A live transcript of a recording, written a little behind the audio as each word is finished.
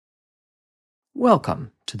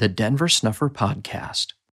Welcome to the Denver Snuffer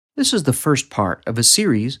Podcast. This is the first part of a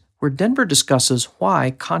series where Denver discusses why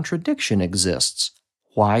contradiction exists,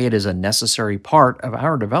 why it is a necessary part of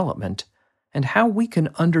our development, and how we can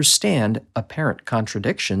understand apparent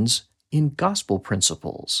contradictions in gospel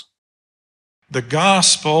principles. The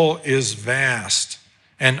gospel is vast,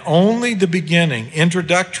 and only the beginning,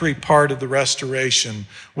 introductory part of the restoration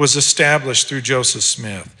was established through Joseph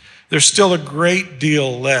Smith. There's still a great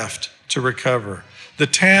deal left to recover. The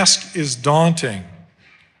task is daunting.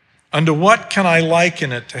 Unto what can I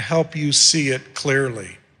liken it to help you see it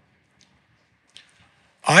clearly?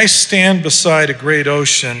 I stand beside a great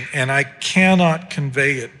ocean, and I cannot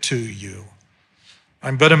convey it to you.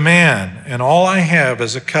 I'm but a man, and all I have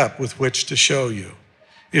is a cup with which to show you.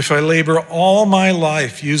 If I labor all my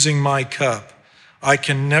life using my cup, I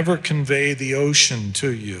can never convey the ocean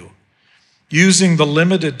to you. Using the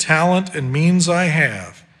limited talent and means I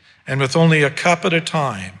have, and with only a cup at a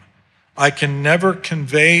time, I can never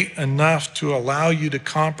convey enough to allow you to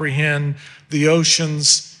comprehend the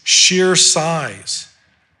ocean's sheer size.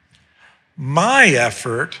 My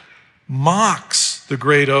effort mocks the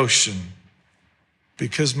great ocean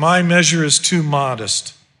because my measure is too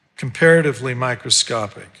modest, comparatively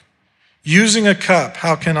microscopic. Using a cup,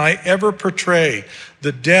 how can I ever portray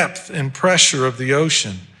the depth and pressure of the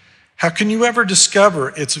ocean? How can you ever discover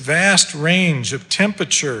its vast range of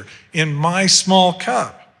temperature in my small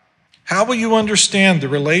cup? How will you understand the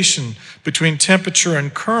relation between temperature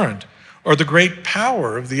and current, or the great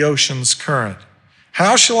power of the ocean's current?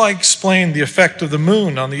 How shall I explain the effect of the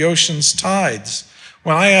moon on the ocean's tides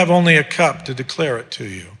when I have only a cup to declare it to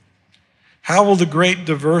you? How will the great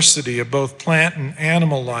diversity of both plant and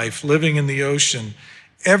animal life living in the ocean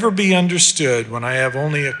ever be understood when I have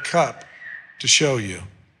only a cup to show you?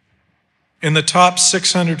 In the top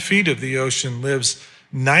 600 feet of the ocean lives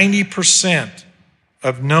 90%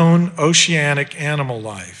 of known oceanic animal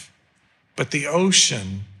life, but the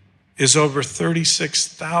ocean is over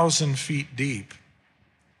 36,000 feet deep.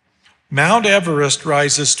 Mount Everest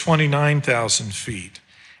rises 29,000 feet,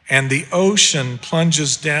 and the ocean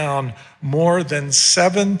plunges down more than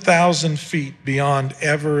 7,000 feet beyond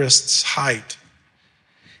Everest's height.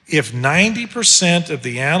 If 90% of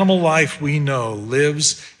the animal life we know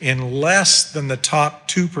lives in less than the top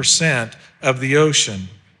 2% of the ocean,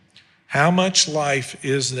 how much life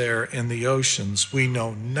is there in the oceans we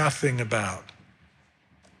know nothing about?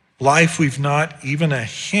 Life we've not even a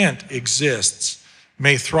hint exists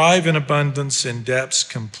may thrive in abundance in depths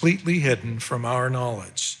completely hidden from our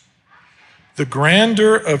knowledge. The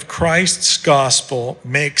grandeur of Christ's gospel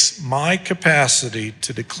makes my capacity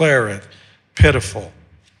to declare it pitiful.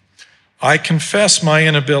 I confess my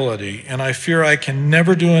inability, and I fear I can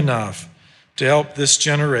never do enough to help this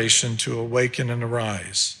generation to awaken and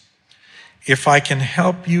arise. If I can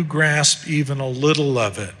help you grasp even a little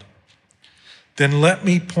of it, then let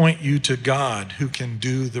me point you to God who can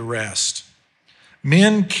do the rest.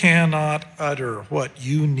 Men cannot utter what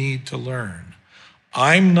you need to learn.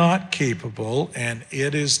 I'm not capable, and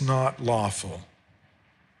it is not lawful.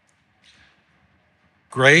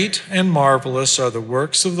 Great and marvelous are the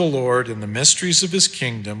works of the Lord and the mysteries of his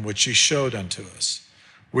kingdom, which he showed unto us,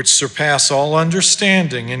 which surpass all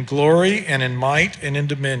understanding in glory and in might and in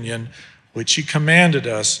dominion, which he commanded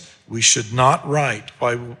us we should not write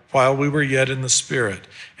while we were yet in the Spirit,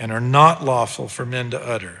 and are not lawful for men to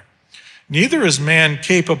utter. Neither is man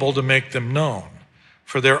capable to make them known,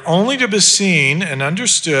 for they're only to be seen and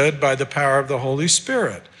understood by the power of the Holy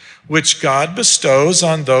Spirit, which God bestows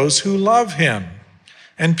on those who love him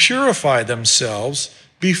and purify themselves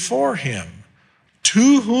before him,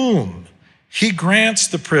 to whom he grants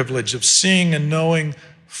the privilege of seeing and knowing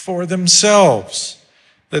for themselves,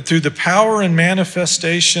 that through the power and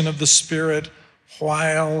manifestation of the Spirit,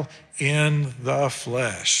 while in the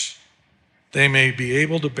flesh, they may be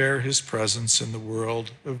able to bear his presence in the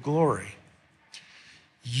world of glory.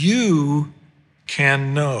 You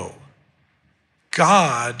can know.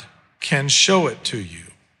 God can show it to you.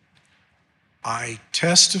 I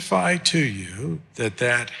testify to you that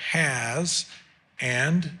that has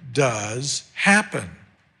and does happen.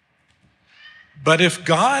 But if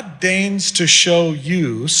God deigns to show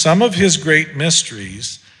you some of his great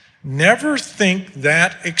mysteries, never think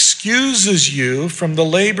that excuses you from the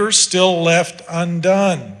labor still left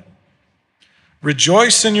undone.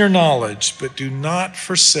 Rejoice in your knowledge, but do not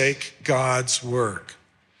forsake God's work.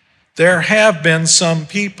 There have been some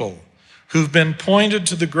people who've been pointed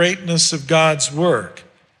to the greatness of God's work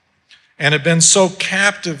and have been so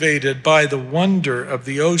captivated by the wonder of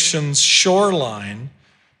the ocean's shoreline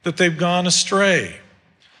that they've gone astray.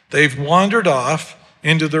 They've wandered off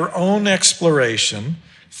into their own exploration,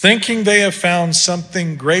 thinking they have found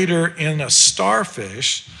something greater in a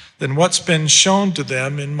starfish than what's been shown to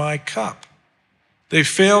them in my cup. They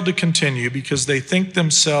fail to continue because they think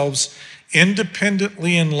themselves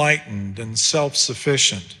independently enlightened and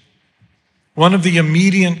self-sufficient. One of the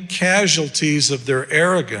immediate casualties of their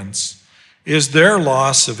arrogance is their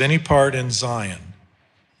loss of any part in Zion.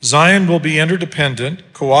 Zion will be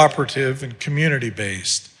interdependent, cooperative, and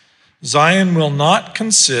community-based. Zion will not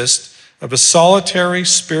consist of a solitary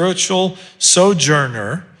spiritual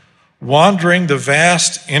sojourner wandering the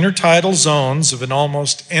vast intertidal zones of an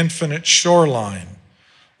almost infinite shoreline.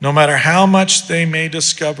 No matter how much they may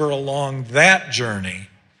discover along that journey,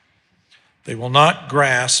 they will not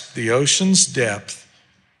grasp the ocean's depth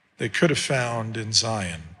they could have found in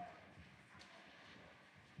Zion.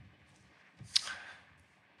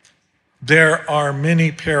 There are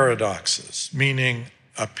many paradoxes, meaning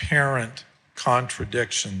apparent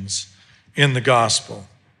contradictions in the gospel.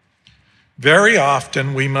 Very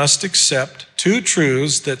often we must accept two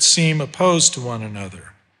truths that seem opposed to one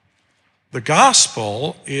another. The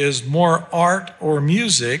gospel is more art or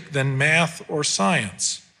music than math or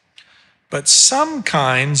science. But some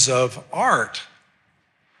kinds of art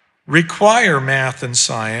require math and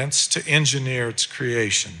science to engineer its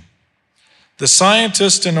creation. The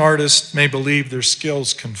scientist and artist may believe their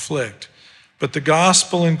skills conflict, but the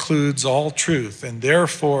gospel includes all truth and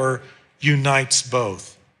therefore unites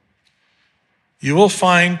both. You will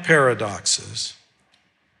find paradoxes.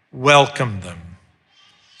 Welcome them.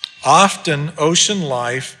 Often, ocean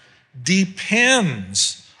life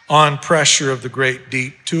depends on pressure of the great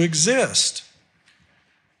deep to exist.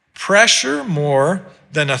 Pressure more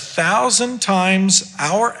than 1,000 times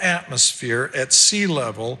our atmosphere at sea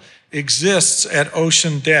level exists at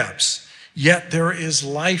ocean depths, yet there is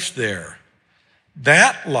life there.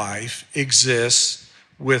 That life exists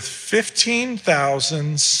with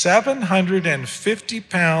 15,750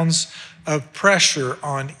 pounds of pressure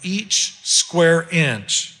on each square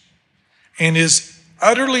inch and is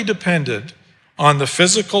utterly dependent on the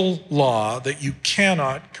physical law that you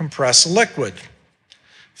cannot compress a liquid.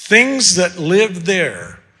 Things that live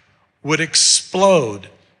there would explode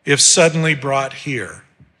if suddenly brought here.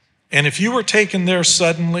 And if you were taken there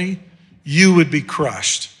suddenly, you would be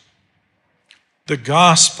crushed. The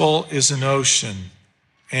gospel is an ocean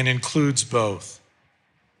and includes both.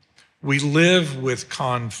 We live with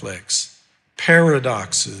conflicts,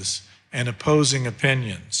 paradoxes, and opposing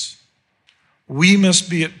opinions. We must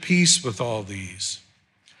be at peace with all these.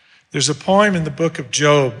 There's a poem in the book of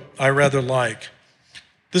Job I rather like.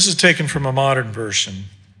 This is taken from a modern version.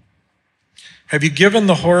 Have you given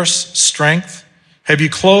the horse strength? Have you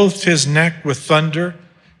clothed his neck with thunder?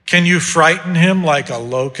 Can you frighten him like a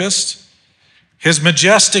locust? His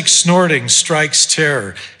majestic snorting strikes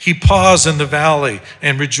terror. He paws in the valley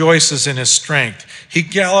and rejoices in his strength. He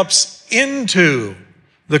gallops into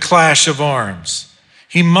the clash of arms.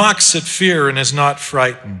 He mocks at fear and is not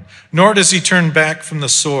frightened, nor does he turn back from the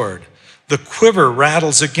sword. The quiver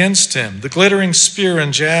rattles against him, the glittering spear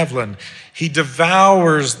and javelin. He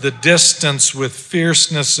devours the distance with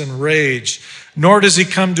fierceness and rage, nor does he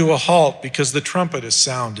come to a halt because the trumpet is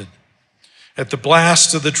sounded. At the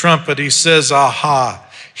blast of the trumpet, he says, "Aha!"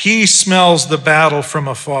 He smells the battle from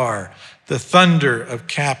afar, the thunder of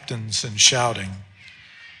captains and shouting.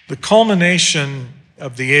 The culmination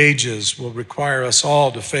of the ages will require us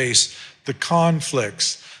all to face the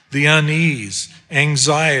conflicts, the unease,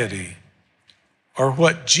 anxiety, or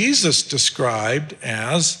what Jesus described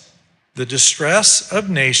as the distress of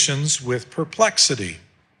nations with perplexity.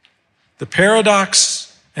 The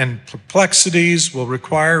paradox and perplexities will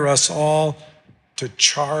require us all to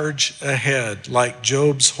charge ahead like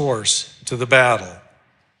Job's horse to the battle.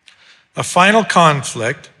 A final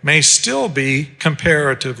conflict may still be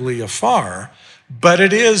comparatively afar, but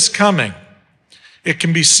it is coming. It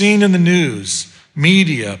can be seen in the news,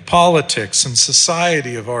 media, politics, and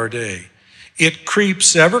society of our day. It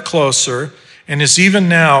creeps ever closer and is even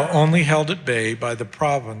now only held at bay by the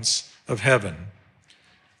providence of heaven.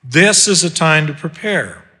 This is a time to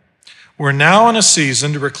prepare. We're now in a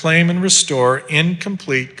season to reclaim and restore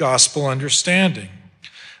incomplete gospel understanding.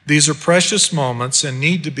 These are precious moments and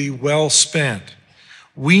need to be well spent.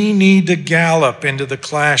 We need to gallop into the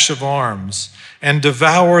clash of arms and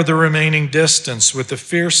devour the remaining distance with the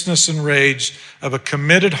fierceness and rage of a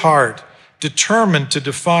committed heart determined to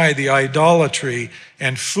defy the idolatry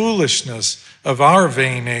and foolishness of our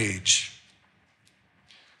vain age.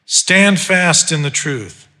 Stand fast in the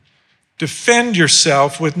truth. Defend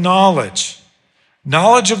yourself with knowledge.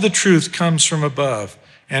 Knowledge of the truth comes from above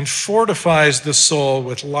and fortifies the soul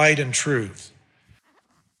with light and truth.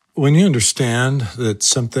 When you understand that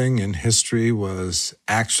something in history was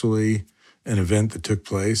actually an event that took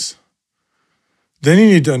place, then you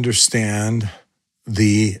need to understand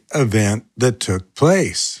the event that took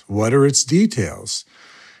place. What are its details?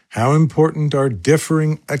 How important are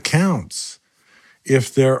differing accounts?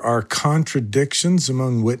 If there are contradictions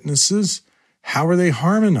among witnesses, how are they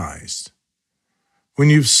harmonized? When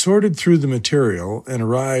you've sorted through the material and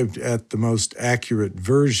arrived at the most accurate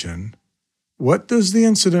version, what does the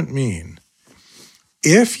incident mean?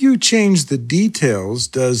 If you change the details,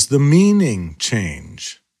 does the meaning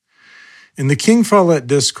change? In the King Follett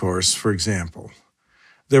Discourse, for example,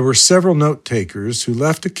 there were several note-takers who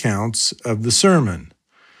left accounts of the sermon.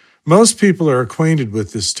 Most people are acquainted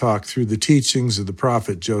with this talk through the teachings of the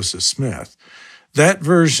prophet Joseph Smith. That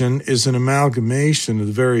version is an amalgamation of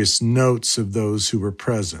the various notes of those who were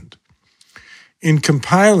present. In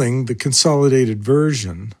compiling the consolidated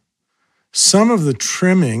version, some of the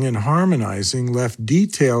trimming and harmonizing left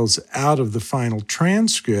details out of the final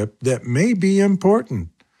transcript that may be important.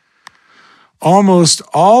 Almost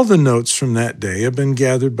all the notes from that day have been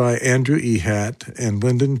gathered by Andrew Ehat and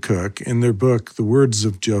Lyndon Cook in their book, The Words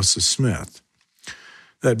of Joseph Smith.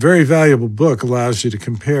 That very valuable book allows you to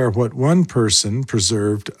compare what one person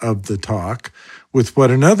preserved of the talk with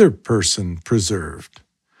what another person preserved.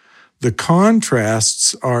 The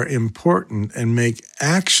contrasts are important and make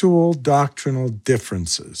actual doctrinal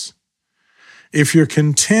differences. If you're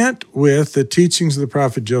content with the teachings of the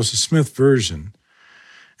prophet Joseph Smith version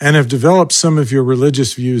and have developed some of your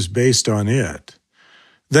religious views based on it,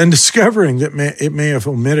 then discovering that it may have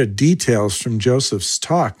omitted details from Joseph's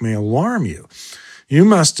talk may alarm you. You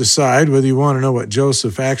must decide whether you want to know what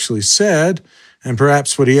Joseph actually said and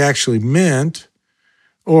perhaps what he actually meant,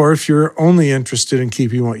 or if you're only interested in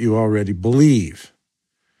keeping what you already believe.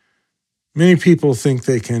 Many people think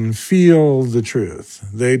they can feel the truth.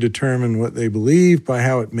 They determine what they believe by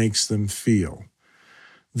how it makes them feel.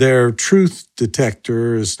 Their truth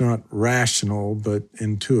detector is not rational, but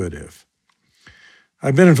intuitive.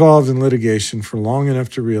 I've been involved in litigation for long enough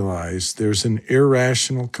to realize there's an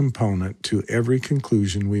irrational component to every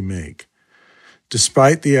conclusion we make.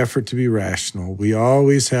 Despite the effort to be rational, we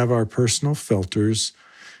always have our personal filters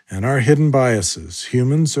and our hidden biases.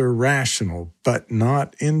 Humans are rational, but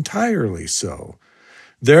not entirely so.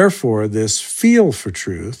 Therefore, this feel for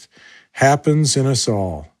truth happens in us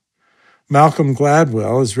all. Malcolm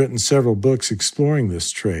Gladwell has written several books exploring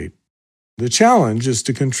this trait. The challenge is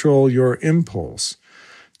to control your impulse,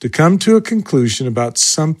 to come to a conclusion about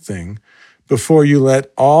something before you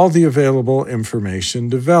let all the available information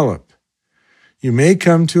develop. You may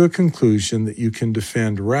come to a conclusion that you can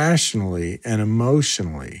defend rationally and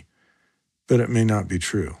emotionally, but it may not be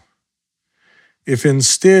true. If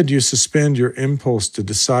instead you suspend your impulse to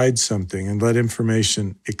decide something and let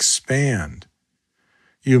information expand,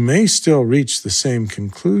 you may still reach the same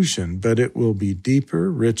conclusion, but it will be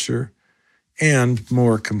deeper, richer, and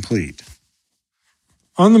more complete.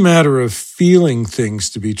 On the matter of feeling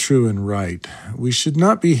things to be true and right, we should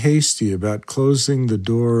not be hasty about closing the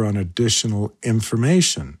door on additional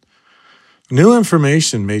information. New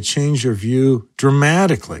information may change your view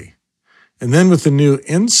dramatically, and then with the new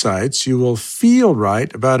insights, you will feel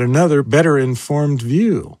right about another, better informed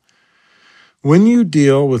view. When you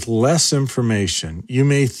deal with less information, you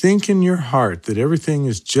may think in your heart that everything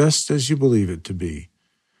is just as you believe it to be,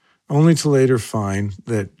 only to later find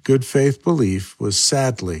that good faith belief was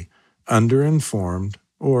sadly underinformed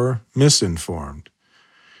or misinformed.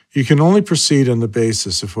 You can only proceed on the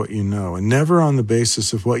basis of what you know, and never on the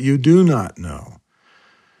basis of what you do not know.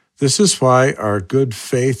 This is why our good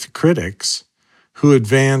faith critics, who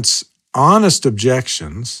advance honest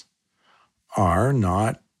objections, are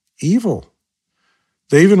not evil.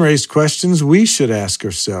 They even raise questions we should ask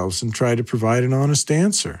ourselves and try to provide an honest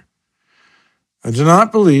answer. I do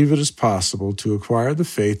not believe it is possible to acquire the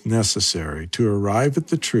faith necessary to arrive at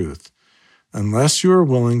the truth unless you are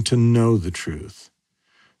willing to know the truth.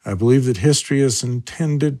 I believe that history is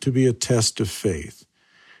intended to be a test of faith,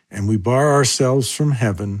 and we bar ourselves from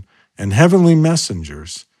heaven and heavenly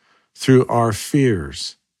messengers through our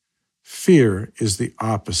fears. Fear is the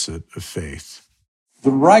opposite of faith. The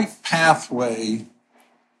right pathway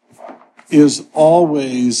is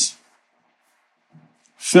always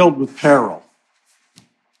filled with peril.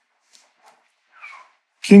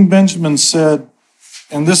 King Benjamin said,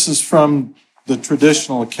 and this is from the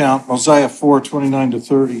traditional account, Mosiah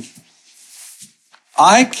 4:29-30,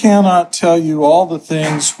 I cannot tell you all the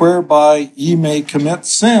things whereby ye may commit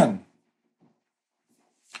sin.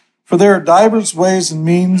 For there are divers ways and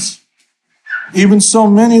means, even so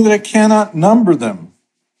many that I cannot number them.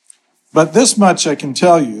 But this much I can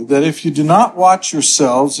tell you, that if you do not watch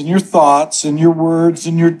yourselves and your thoughts and your words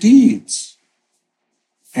and your deeds,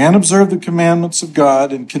 and observe the commandments of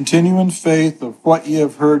God and continue in faith of what ye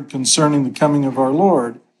have heard concerning the coming of our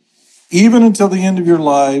Lord, even until the end of your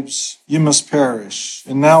lives, you must perish.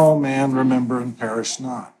 And now, O man, remember and perish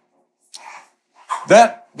not.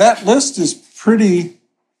 That list is pretty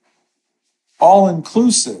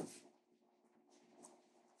all-inclusive.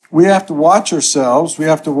 We have to watch ourselves, we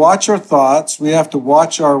have to watch our thoughts, we have to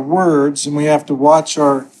watch our words, and we have to watch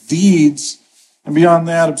our deeds, and beyond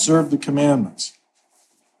that, observe the commandments.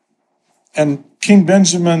 And King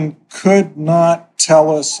Benjamin could not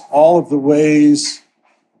tell us all of the ways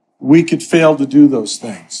we could fail to do those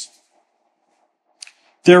things.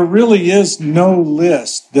 There really is no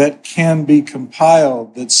list that can be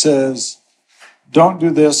compiled that says, don't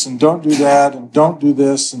do this and don't do that and don't do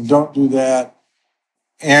this and don't do that,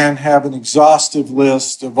 and have an exhaustive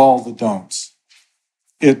list of all the don'ts.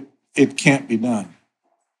 It can't be done.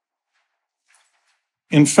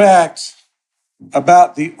 In fact,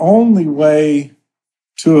 about the only way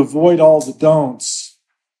to avoid all the don'ts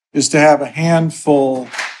is to have a handful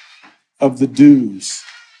of the do's,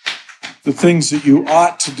 the things that you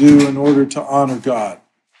ought to do in order to honor God.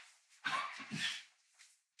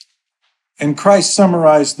 And Christ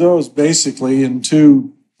summarized those basically in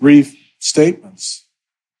two brief statements.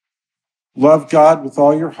 Love God with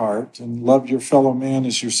all your heart and love your fellow man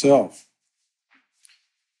as yourself.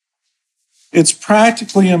 It's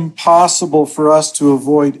practically impossible for us to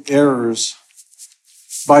avoid errors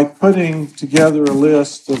by putting together a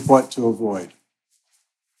list of what to avoid.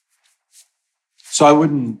 So I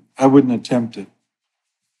wouldn't attempt it.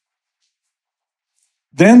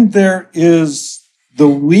 Then there is the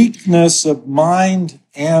weakness of mind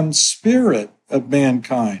and spirit of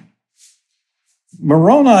mankind.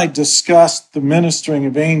 Moroni discussed the ministering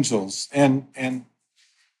of angels, and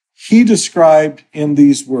he described in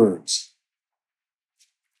these words,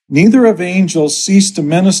 neither have angels ceased to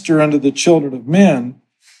minister unto the children of men,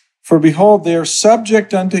 for behold, they are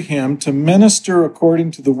subject unto him to minister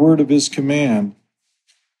according to the word of his command,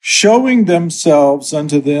 showing themselves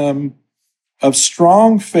unto them of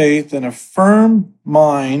strong faith and a firm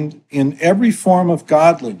mind in every form of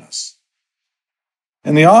godliness.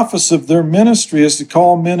 And the office of their ministry is to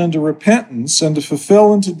call men unto repentance and to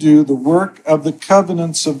fulfill and to do the work of the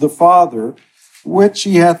covenants of the Father, which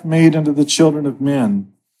he hath made unto the children of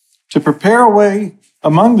men, to prepare a way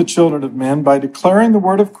among the children of men by declaring the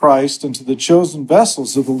word of Christ unto the chosen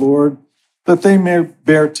vessels of the Lord, that they may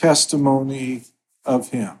bear testimony of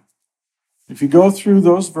him. If you go through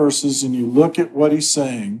those verses and you look at what he's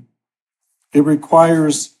saying, it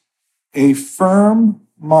requires a firm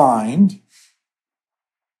mind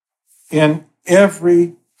in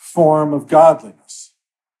every form of godliness.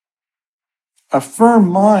 A firm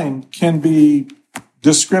mind can be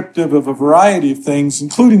descriptive of a variety of things,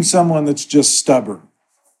 including someone that's just stubborn.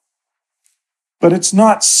 But it's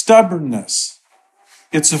not stubbornness.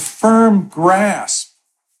 It's a firm grasp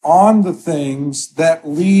on the things that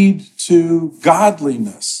lead to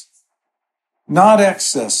godliness, not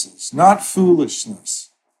excesses, not foolishness.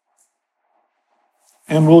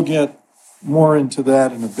 And we'll get more into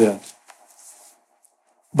that in a bit.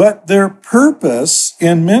 But their purpose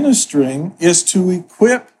in ministering is to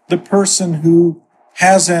equip the person who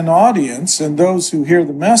has an audience and those who hear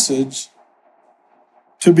the message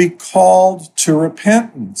to be called to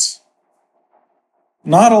repentance.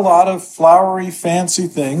 Not a lot of flowery, fancy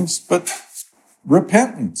things, but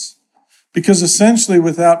repentance. Because essentially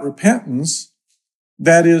without repentance,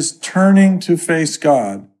 that is turning to face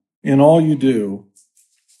God in all you do,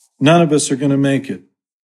 none of us are going to make it.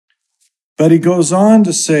 But he goes on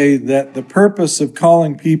to say that the purpose of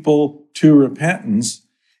calling people to repentance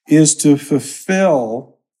is to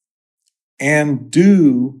fulfill and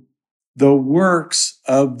do the works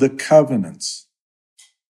of the covenants.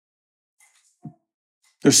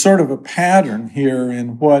 There's sort of a pattern here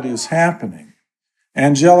in what is happening.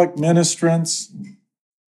 Angelic ministrants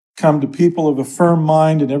come to people of a firm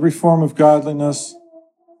mind in every form of godliness,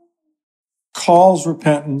 calls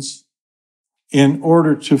repentance in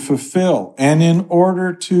order to fulfill and in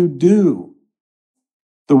order to do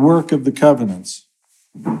the work of the covenants.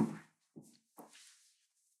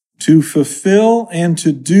 To fulfill and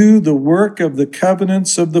to do the work of the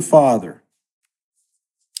covenants of the Father.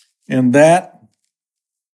 And that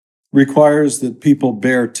requires that people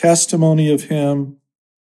bear testimony of him.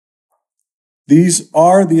 These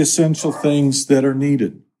are the essential things that are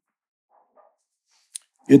needed.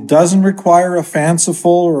 It doesn't require a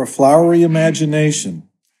fanciful or a flowery imagination.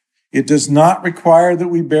 It does not require that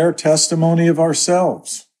we bear testimony of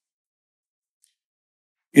ourselves.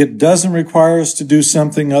 It doesn't require us to do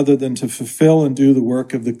something other than to fulfill and do the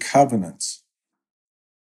work of the covenants.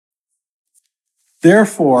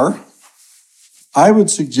 Therefore, I would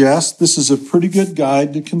suggest this is a pretty good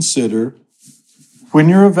guide to consider when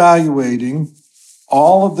you're evaluating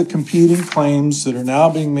all of the competing claims that are now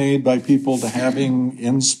being made by people to having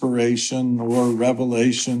inspiration or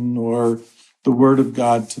revelation or the Word of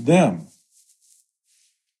God to them.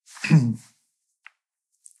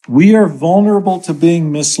 We are vulnerable to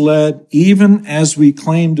being misled even as we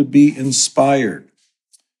claim to be inspired.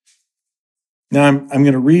 Now, I'm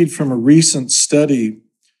going to read from a recent study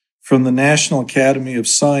from the National Academy of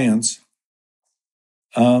Science.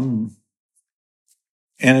 I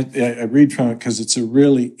read from it because it's a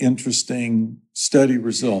really interesting study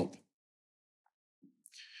result.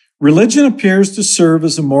 Religion appears to serve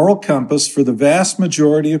as a moral compass for the vast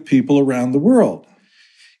majority of people around the world.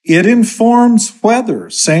 It informs whether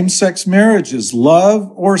same-sex marriage is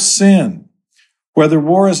love or sin, whether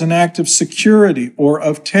war is an act of security or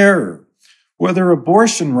of terror, whether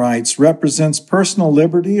abortion rights represents personal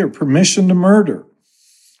liberty or permission to murder.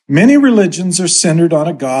 Many religions are centered on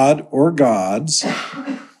a god or gods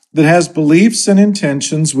that has beliefs and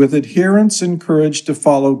intentions with adherents encouraged to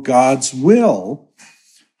follow God's will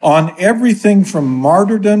on everything from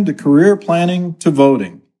martyrdom to career planning to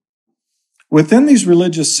voting. Within these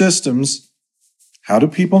religious systems, how do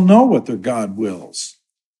people know what their God wills?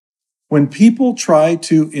 When people try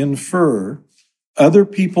to infer other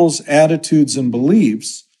people's attitudes and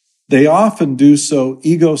beliefs, they often do so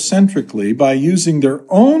egocentrically by using their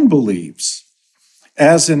own beliefs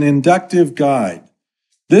as an inductive guide.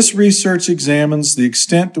 This research examines the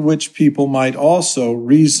extent to which people might also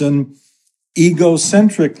reason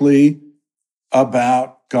egocentrically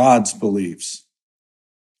about God's beliefs.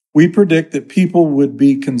 We predict that people would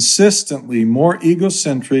be consistently more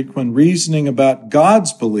egocentric when reasoning about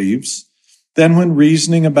God's beliefs than when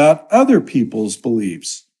reasoning about other people's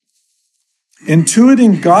beliefs.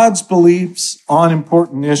 Intuiting God's beliefs on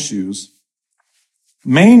important issues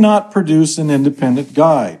may not produce an independent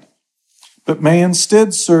guide, but may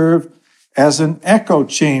instead serve as an echo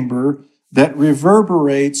chamber that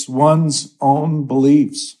reverberates one's own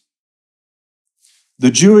beliefs.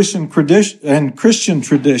 The Jewish and Christian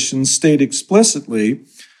traditions state explicitly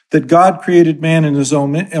that God created man in his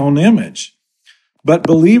own image, but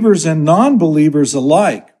believers and non-believers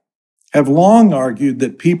alike have long argued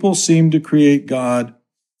that people seem to create God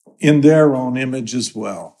in their own image as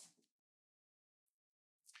well.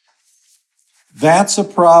 That's a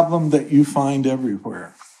problem that you find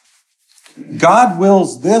everywhere. God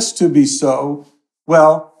wills this to be so,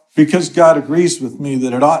 well, because God agrees with me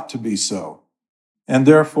that it ought to be so. And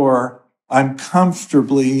therefore, I'm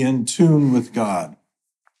comfortably in tune with God.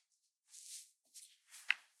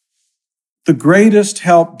 The greatest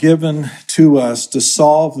help given to us to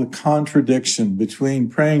solve the contradiction between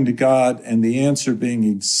praying to God and the answer being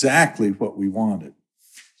exactly what we wanted,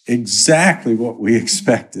 exactly what we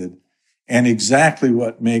expected, and exactly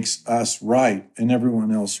what makes us right and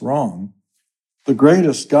everyone else wrong, the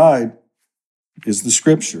greatest guide is the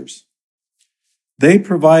Scriptures. They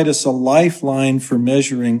provide us a lifeline for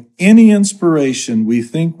measuring any inspiration we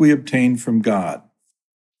think we obtain from God.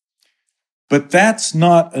 But that's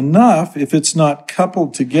not enough if it's not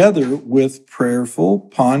coupled together with prayerful,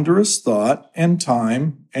 ponderous thought and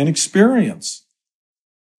time and experience.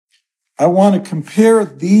 I want to compare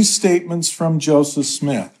these statements from Joseph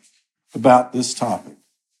Smith about this topic.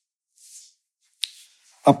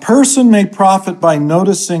 A person may profit by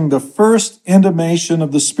noticing the first intimation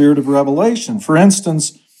of the spirit of revelation. For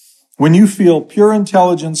instance, when you feel pure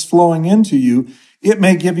intelligence flowing into you, it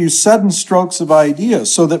may give you sudden strokes of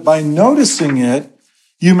ideas, so that by noticing it,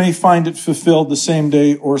 you may find it fulfilled the same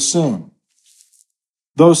day or soon.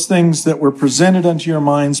 Those things that were presented unto your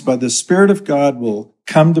minds by the Spirit of God will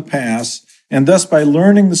come to pass, and thus by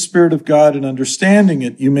learning the Spirit of God and understanding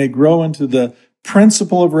it, you may grow into the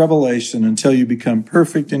principle of revelation until you become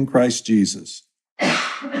perfect in Christ Jesus.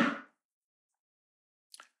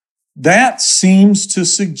 That seems to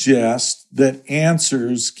suggest that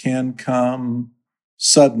answers can come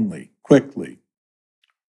suddenly, quickly,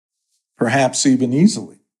 perhaps even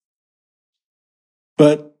easily.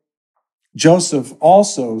 But Joseph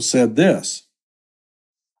also said this: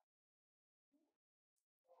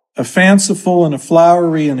 a fanciful and a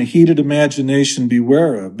flowery and a heated imagination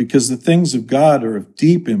beware of, because the things of God are of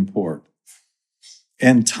deep import,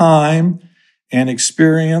 and time and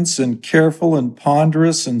experience and careful and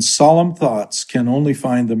ponderous and solemn thoughts can only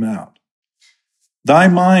find them out. Thy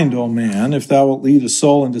mind, O man, if thou wilt lead a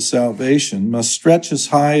soul into salvation, must stretch as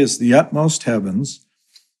high as the utmost heavens,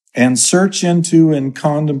 and search into and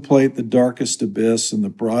contemplate the darkest abyss and the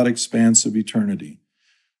broad expanse of eternity.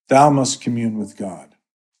 Thou must commune with God.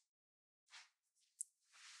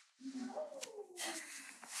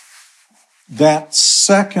 That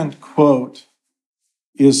second quote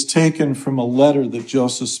is taken from a letter that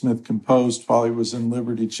Joseph Smith composed while he was in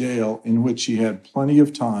Liberty Jail, in which he had plenty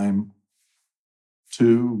of time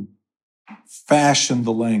to fashion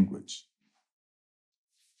the language.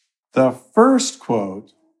 The first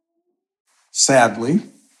quote, sadly,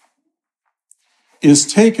 is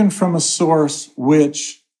taken from a source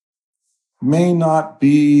which may not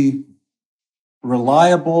be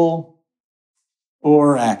reliable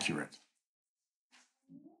or accurate.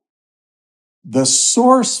 The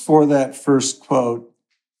source for that first quote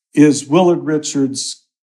is Willard Richards'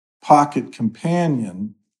 Pocket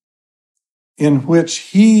Companion, in which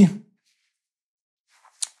he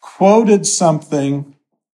quoted something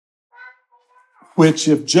which,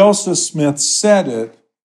 if Joseph Smith said it,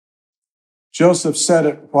 Joseph said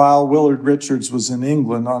it while Willard Richards was in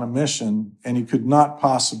England on a mission, and he could not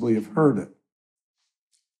possibly have heard it.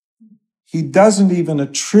 He doesn't even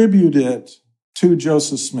attribute it to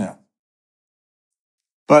Joseph Smith.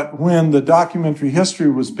 But when the documentary history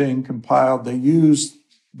was being compiled, they used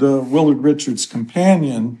the Willard Richards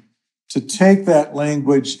Companion to take that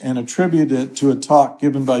language and attribute it to a talk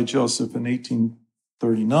given by Joseph in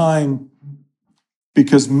 1839,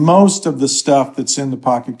 because most of the stuff that's in the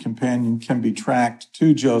Pocket Companion can be tracked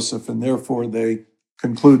to Joseph, and therefore they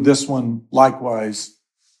conclude this one likewise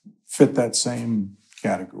fit that same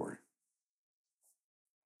category.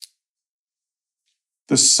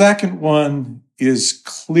 The second one is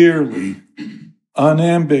clearly,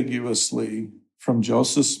 unambiguously from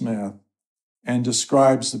Joseph Smith and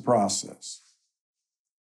describes the process.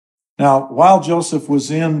 Now, while Joseph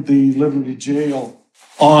was in the Liberty Jail,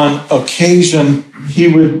 on occasion, he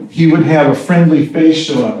would have a friendly face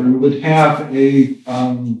show up, or he would have a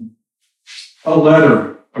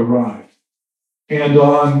letter arrive. And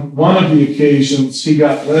on one of the occasions, he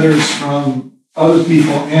got letters from other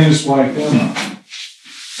people and his wife, Emma.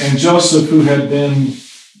 And Joseph, who had been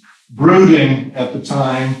brooding at the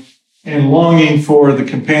time and longing for the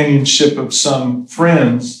companionship of some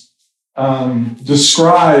friends,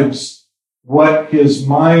 describes what his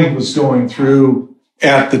mind was going through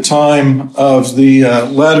at the time of the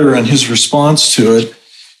letter and his response to it.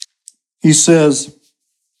 He says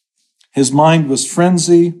his mind was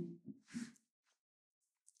frenzy,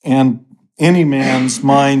 and any man's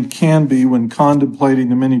mind can be when contemplating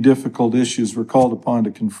the many difficult issues we're called upon to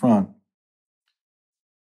confront.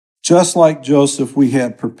 Just like Joseph, we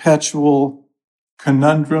have perpetual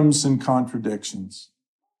conundrums and contradictions.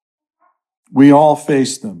 We all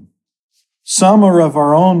face them. Some are of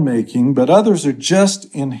our own making, but others are just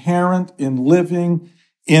inherent in living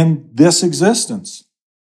in this existence.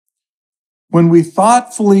 When we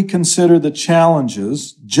thoughtfully consider the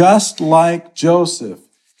challenges, just like Joseph,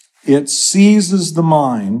 it seizes the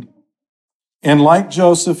mind, and like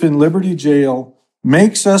Joseph in Liberty Jail,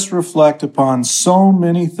 makes us reflect upon so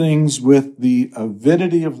many things with the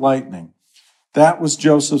avidity of lightning. That was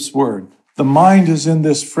Joseph's word. The mind is in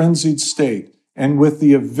this frenzied state, and with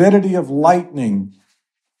the avidity of lightning,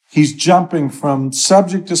 he's jumping from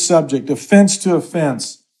subject to subject, offense to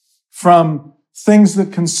offense, from things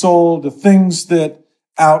that console to things that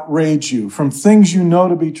outrage you, from things you know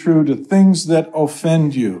to be true to things that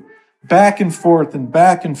offend you, back and forth,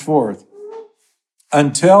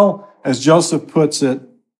 until, as Joseph puts it,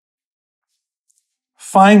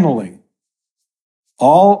 finally,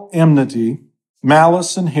 all enmity,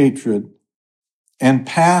 malice and hatred, and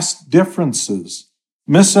past differences,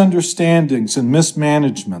 misunderstandings and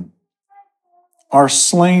mismanagement are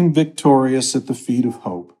slain victorious at the feet of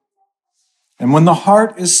hope. And when the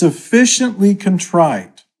heart is sufficiently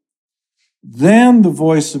contrite, then the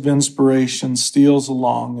voice of inspiration steals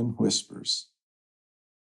along and whispers.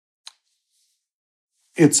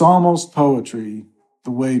 It's almost poetry,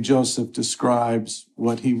 the way Joseph describes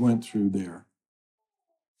what he went through there.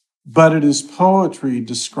 But it is poetry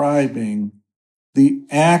describing the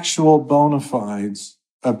actual bona fides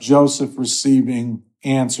of Joseph receiving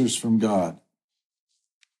answers from God.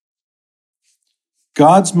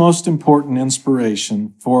 God's most important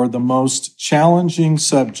inspiration for the most challenging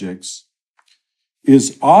subjects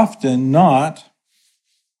is often not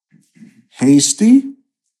hasty,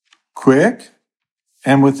 quick,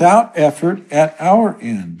 and without effort at our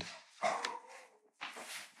end.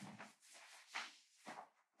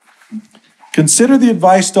 Consider the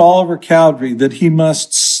advice to Oliver Cowdery that he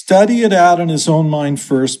must study it out in his own mind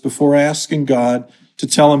first before asking God to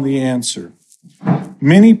tell him the answer.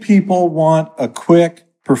 Many people want a quick,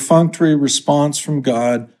 perfunctory response from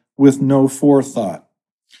God with no forethought.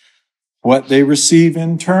 What they receive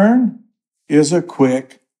in turn is a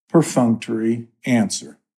quick, perfunctory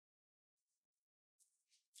answer.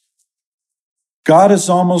 God is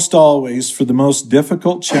almost always, for the most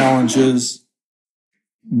difficult challenges,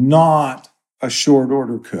 not a short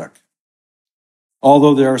order cook.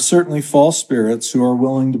 Although there are certainly false spirits who are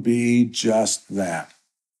willing to be just that.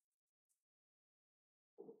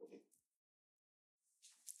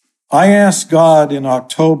 I asked God in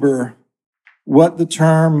October what the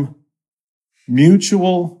term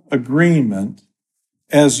mutual agreement,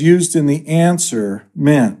 as used in the answer,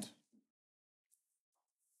 meant.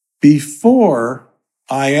 Before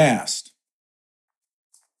I asked,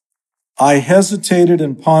 I hesitated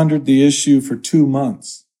and pondered the issue for 2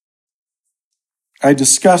 months. I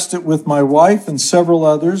discussed it with my wife and several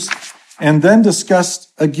others, and then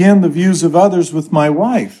discussed again the views of others with my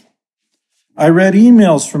wife. I read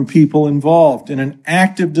emails from people involved in an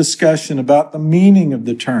active discussion about the meaning of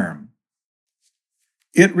the term.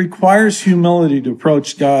 It requires humility to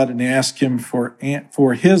approach God and ask Him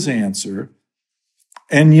for His answer,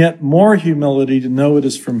 and yet more humility to know it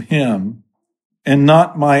is from Him and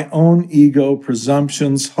not my own ego,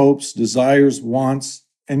 presumptions, hopes, desires, wants,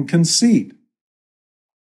 and conceit.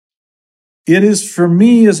 It is for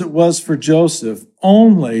me as it was for Joseph,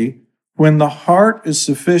 only when the heart is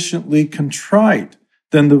sufficiently contrite,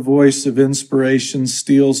 then the voice of inspiration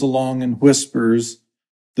steals along and whispers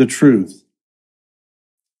the truth.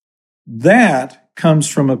 That comes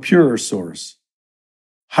from a purer source,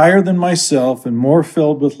 higher than myself and more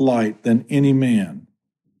filled with light than any man.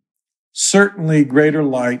 Certainly greater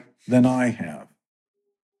light than I have.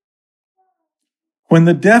 When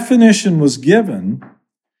the definition was given,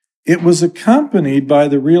 it was accompanied by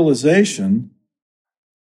the realization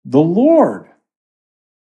the Lord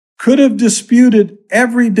could have disputed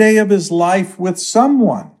every day of his life with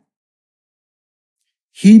someone.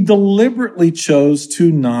 He deliberately chose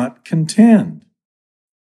to not contend.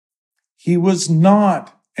 He was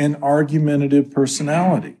not an argumentative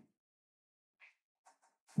personality.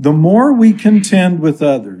 The more we contend with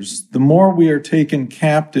others, the more we are taken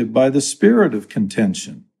captive by the spirit of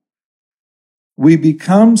contention. We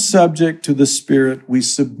become subject to the spirit we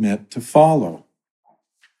submit to follow.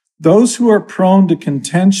 Those who are prone to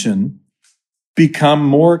contention become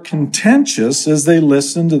more contentious as they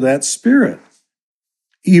listen to that spirit.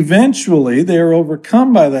 Eventually, they are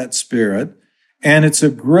overcome by that spirit, and it's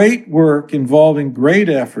a great work involving great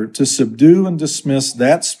effort to subdue and dismiss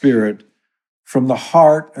that spirit from the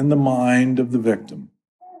heart and the mind of the victim.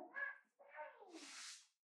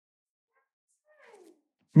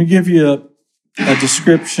 Let me give you a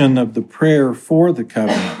description of the prayer for the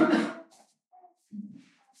covenant.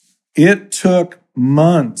 It took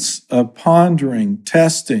months of pondering,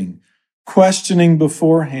 testing, questioning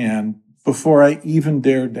beforehand before I even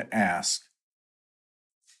dared to ask.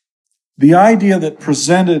 The idea that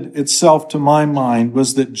presented itself to my mind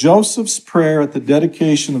was that Joseph's prayer at the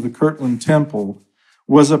dedication of the Kirtland Temple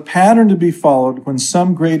was a pattern to be followed when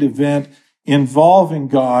some great event involving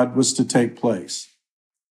God was to take place.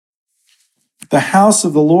 The house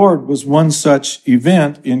of the Lord was one such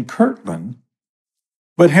event in Kirtland,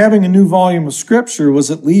 but having a new volume of Scripture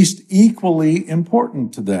was at least equally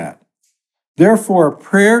important to that. Therefore, a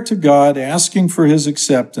prayer to God asking for His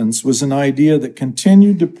acceptance was an idea that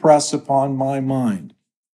continued to press upon my mind.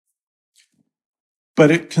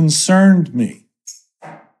 But it concerned me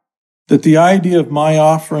that the idea of my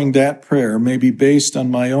offering that prayer may be based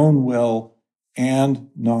on my own will and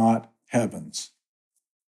not heaven's.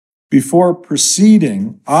 Before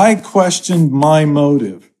proceeding, I questioned my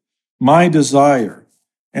motive, my desire,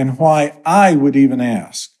 and why I would even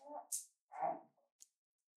ask.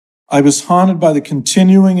 I was haunted by the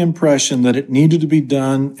continuing impression that it needed to be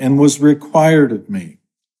done and was required of me.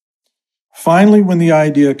 Finally, when the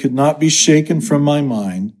idea could not be shaken from my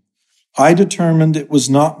mind, I determined it was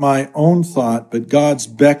not my own thought, but God's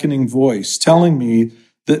beckoning voice telling me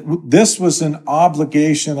that this was an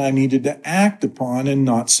obligation I needed to act upon and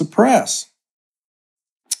not suppress.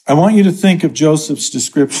 I want you to think of Joseph's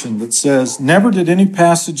description that says, "Never did any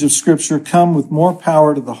passage of Scripture come with more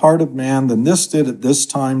power to the heart of man than this did at this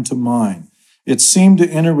time to mine. It seemed to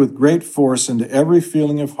enter with great force into every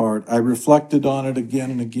feeling of heart. I reflected on it again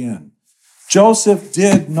and again." Joseph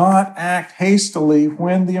did not act hastily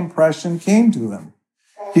when the impression came to him.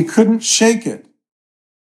 He couldn't shake it.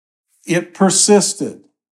 It persisted.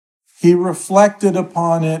 He reflected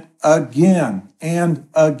upon it again and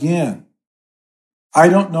again. I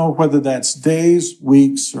don't know whether that's days,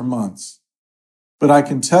 weeks, or months, but I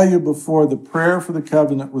can tell you before the prayer for the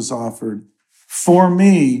covenant was offered, For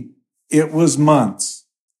me, it was months.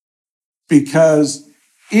 Because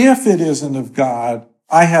if it isn't of God,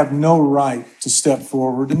 I have no right to step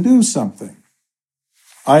forward and do something.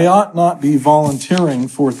 I ought not be volunteering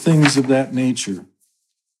for things of that nature.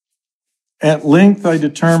 At length, I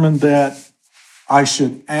determined that I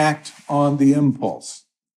should act on the impulse,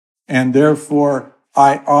 and therefore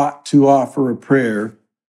I ought to offer a prayer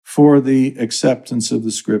for the acceptance of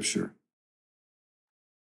the Scripture.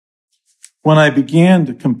 When I began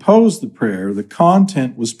to compose the prayer, the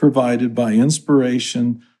content was provided by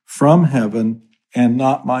inspiration from heaven and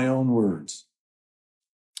not my own words.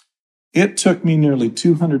 It took me nearly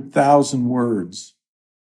 200,000 words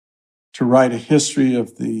to write a history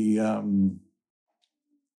of the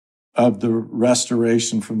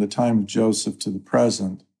restoration from the time of Joseph to the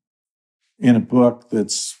present in a book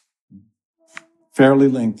that's fairly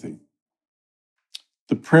lengthy.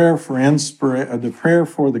 The prayer for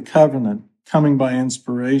the covenant coming by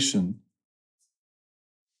inspiration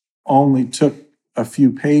only took a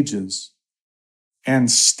few pages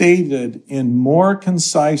and stated in more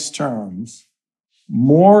concise terms,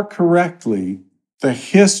 more correctly, the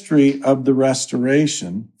history of the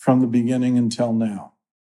restoration from the beginning until now.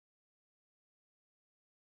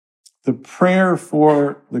 The prayer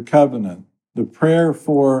for the covenant, the prayer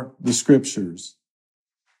for the Scriptures,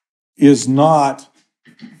 is not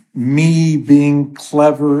me being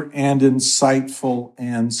clever and insightful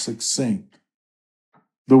and succinct.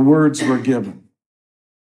 The words were given.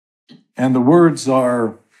 And the words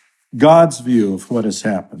are God's view of what has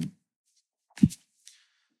happened.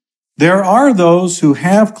 There are those who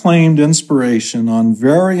have claimed inspiration on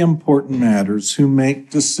very important matters who make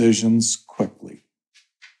decisions quickly.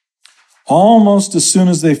 Almost as soon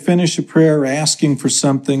as they finish a prayer asking for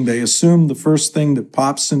something, they assume the first thing that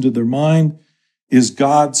pops into their mind is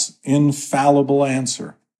God's infallible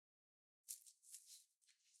answer.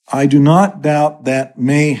 I do not doubt that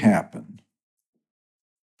may happen.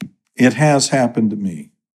 It has happened to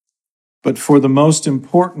me. But for the most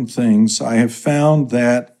important things, I have found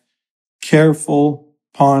that careful,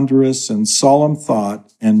 ponderous, and solemn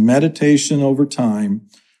thought and meditation over time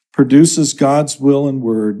produces God's will and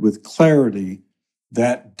word with clarity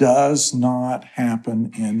that does not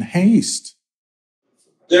happen in haste.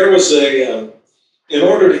 There was in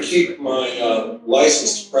order to keep my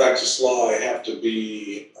license to practice law, I have to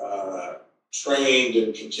be trained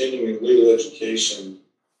in continuing legal education.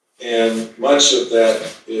 And much of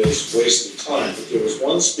that is wasted time. But there was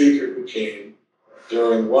one speaker who came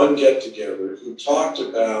during one get-together who talked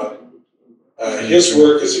about his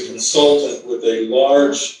work as a consultant with a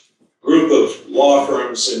large group of law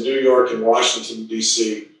firms in New York and Washington,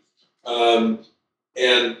 D.C. And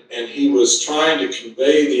he was trying to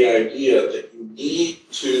convey the idea that you need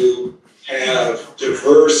to have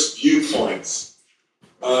diverse viewpoints.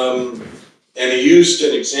 And he used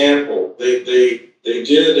an example. They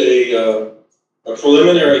did a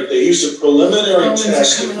preliminary, they used a preliminary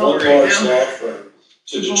test in one large law firm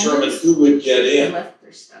to determine who would get in.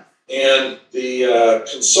 And the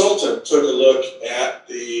consultant took a look at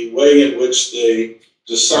the way in which they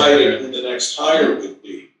decided who the next hire would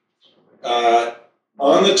be.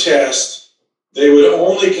 On the test, they would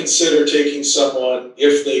only consider taking someone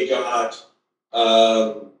if they got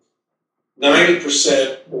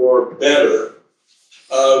 90% or better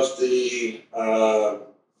of the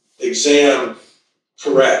exam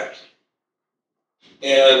correct.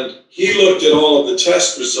 And he looked at all of the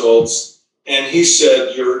test results and he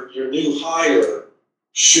said, your new hire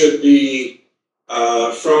should be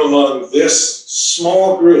from among this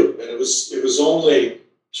small group. And it was only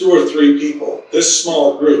 2 or 3 people, this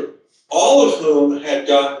small group, all of whom had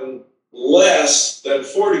gotten less than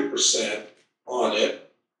 40% on it,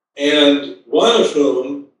 and one of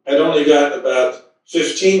whom had only gotten about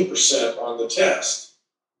 15% on the test.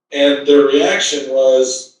 And their reaction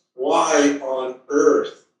was, why on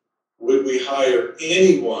earth would we hire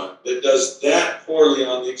anyone that does that poorly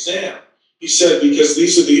on the exam? He said, because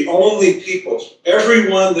these are the only people,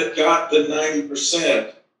 everyone that got the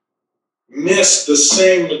 90% missed the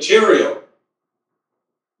same material.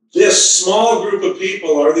 This small group of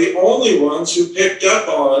people are the only ones who picked up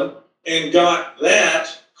on and got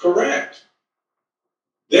that correct.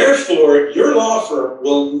 Therefore, your law firm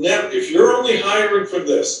will never, if you're only hiring for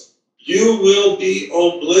this, you will be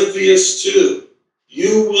oblivious to.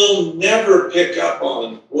 You will never pick up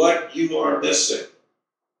on what you are missing.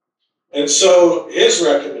 And so his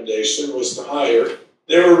recommendation was to hire.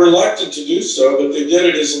 They were reluctant to do so, but they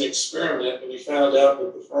did it as an experiment, and he found out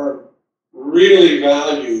that the firm really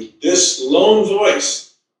valued this lone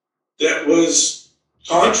voice that was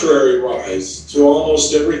contrary-wise to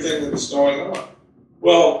almost everything that's going on.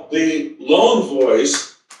 Well, the lone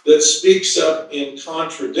voice that speaks up in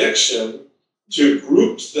contradiction to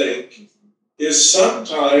groupthink is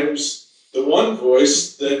sometimes the one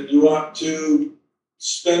voice that you ought to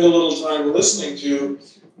spend a little time listening to,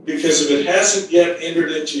 because if it hasn't yet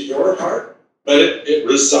entered into your heart, but it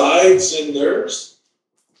resides in theirs,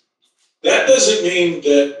 that doesn't mean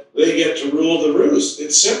that they get to rule the roost.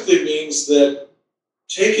 It simply means that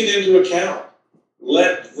take it into account.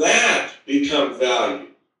 Let that become valued.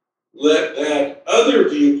 Let that other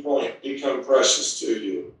viewpoint become precious to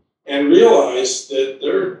you. And realize that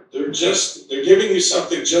they're giving you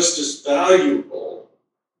something just as valuable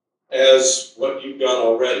as what you've got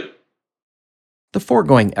already. The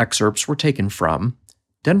foregoing excerpts were taken from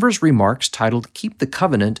Denver's remarks titled Keep the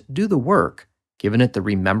Covenant, Do the Work, given at the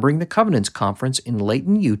Remembering the Covenants Conference in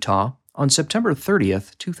Layton, Utah on September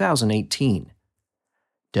 30th, 2018.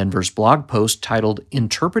 Denver's blog post titled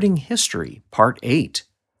Interpreting History, Part 8,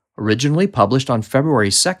 originally published on February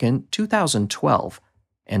 2nd, 2012,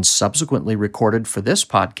 and subsequently recorded for this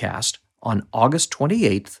podcast on August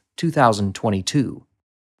 28th, 2022.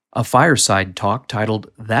 A fireside talk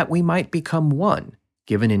titled That We Might Become One,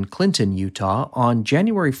 given in Clinton, Utah on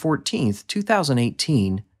January 14th,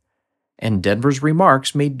 2018, and Denver's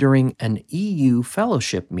remarks made during an EU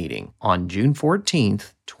fellowship meeting on June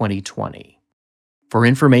 14th, 2020. For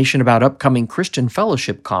information about upcoming Christian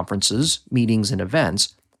Fellowship conferences, meetings, and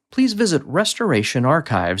events, please visit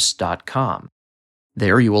restorationarchives.com.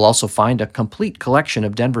 There you will also find a complete collection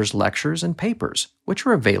of Denver's lectures and papers, which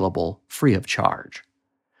are available free of charge.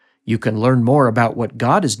 You can learn more about what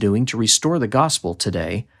God is doing to restore the gospel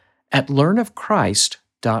today at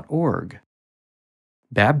learnofchrist.org.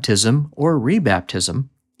 Baptism or rebaptism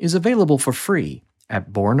is available for free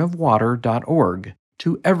at bornofwater.org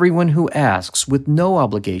to everyone who asks, with no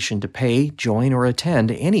obligation to pay, join, or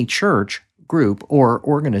attend any church, group, or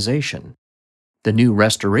organization. The new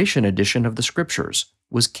Restoration edition of the Scriptures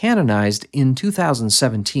was canonized in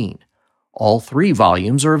 2017. All 3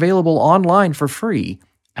 volumes are available online for free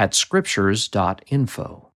at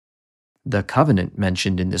scriptures.info. The covenant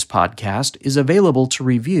mentioned in this podcast is available to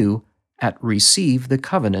review at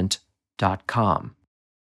receivethecovenant.com.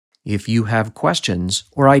 If you have questions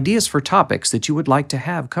or ideas for topics that you would like to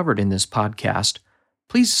have covered in this podcast,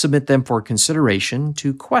 please submit them for consideration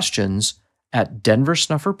to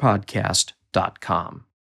questions@denversnufferpodcast.com.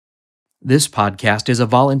 This podcast is a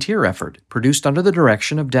volunteer effort produced under the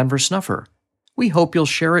direction of Denver Snuffer. We hope you'll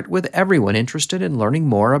share it with everyone interested in learning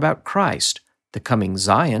more about Christ, the coming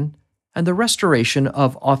Zion, and the restoration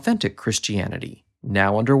of authentic Christianity,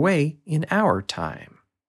 now underway in our time.